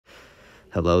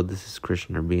Hello, this is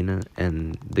Christian Urbina,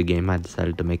 and the game I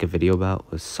decided to make a video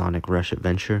about was Sonic Rush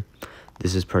Adventure.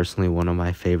 This is personally one of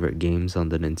my favorite games on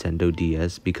the Nintendo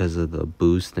DS because of the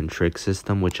boost and trick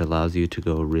system, which allows you to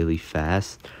go really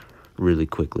fast, really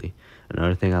quickly.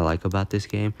 Another thing I like about this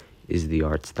game is the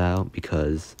art style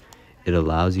because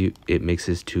it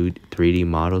mixes 3D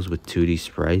models with 2D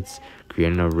sprites,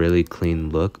 creating a really clean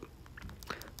look.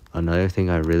 Another thing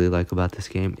I really like about this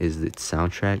game is its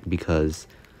soundtrack because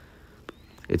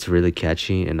it's really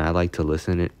catchy, and I like to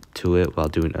listen to it while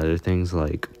doing other things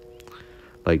like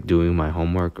doing my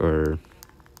homework or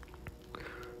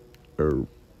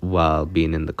while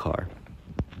being in the car.